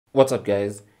What's up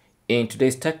guys? In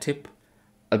today's tech tip,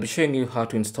 I'll be showing you how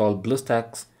to install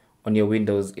BlueStacks on your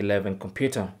Windows 11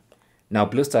 computer. Now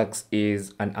BlueStacks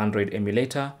is an Android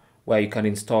emulator where you can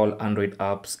install Android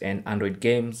apps and Android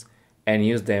games and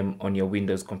use them on your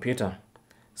Windows computer.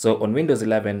 So on Windows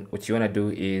 11, what you want to do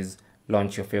is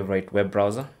launch your favorite web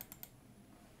browser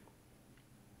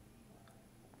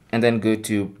and then go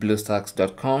to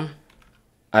BlueStacks.com.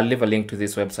 I'll leave a link to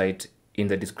this website in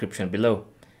the description below.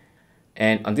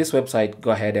 And on this website,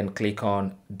 go ahead and click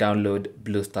on download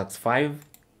BlueStacks 5.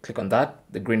 Click on that,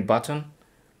 the green button.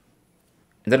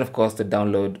 And then of course the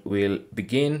download will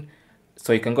begin.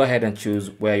 So you can go ahead and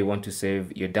choose where you want to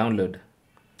save your download.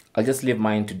 I'll just leave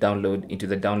mine to download into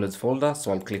the downloads folder.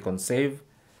 So I'll click on save.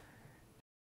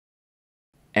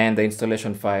 And the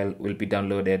installation file will be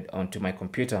downloaded onto my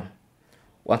computer.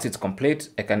 Once it's complete,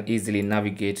 I can easily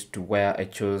navigate to where I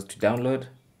chose to download.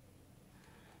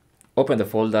 Open the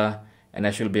folder and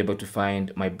I should be able to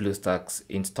find my BlueStacks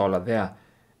installer there.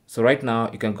 So right now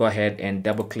you can go ahead and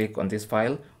double click on this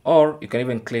file, or you can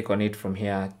even click on it from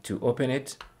here to open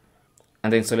it,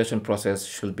 and the installation process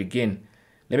should begin.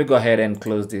 Let me go ahead and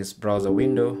close this browser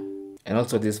window and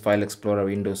also this file explorer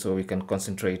window so we can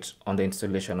concentrate on the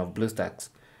installation of BlueStacks.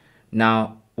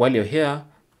 Now while you're here,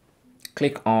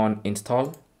 click on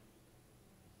install,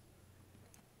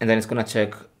 and then it's going to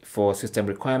check for system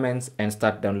requirements and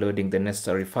start downloading the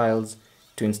necessary files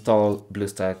to install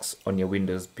BlueStacks on your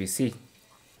Windows PC.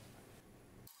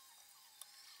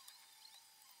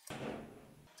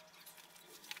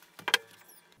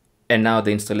 And now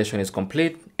the installation is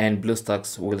complete and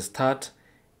BlueStacks will start,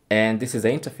 and this is the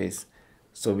interface.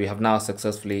 So we have now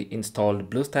successfully installed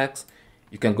BlueStacks.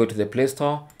 You can go to the Play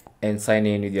Store and sign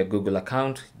in with your Google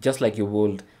account just like you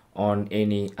would on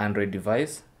any Android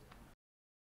device.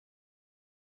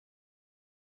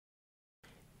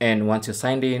 And once you're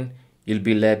signed in, you'll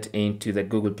be led into the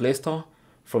Google Play Store.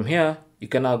 From here, you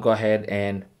can now go ahead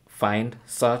and find,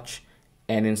 search,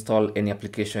 and install any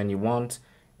application you want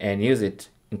and use it,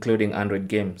 including Android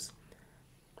games.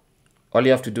 All you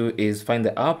have to do is find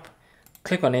the app,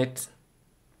 click on it,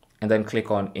 and then click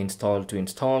on install to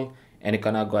install, and you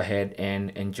can now go ahead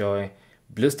and enjoy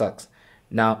BlueStacks.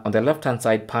 Now, on the left-hand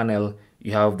side panel,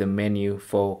 you have the menu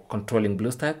for controlling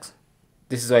BlueStacks.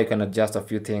 This is where you can adjust a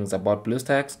few things about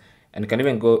BlueStacks, and you can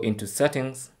even go into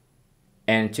settings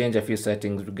and change a few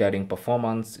settings regarding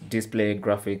performance, display,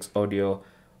 graphics, audio,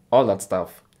 all that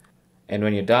stuff. And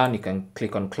when you're done, you can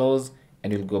click on close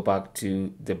and you'll go back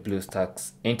to the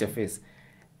BlueStacks interface.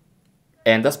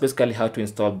 And that's basically how to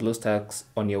install BlueStacks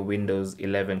on your Windows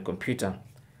 11 computer.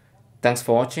 Thanks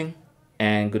for watching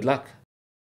and good luck.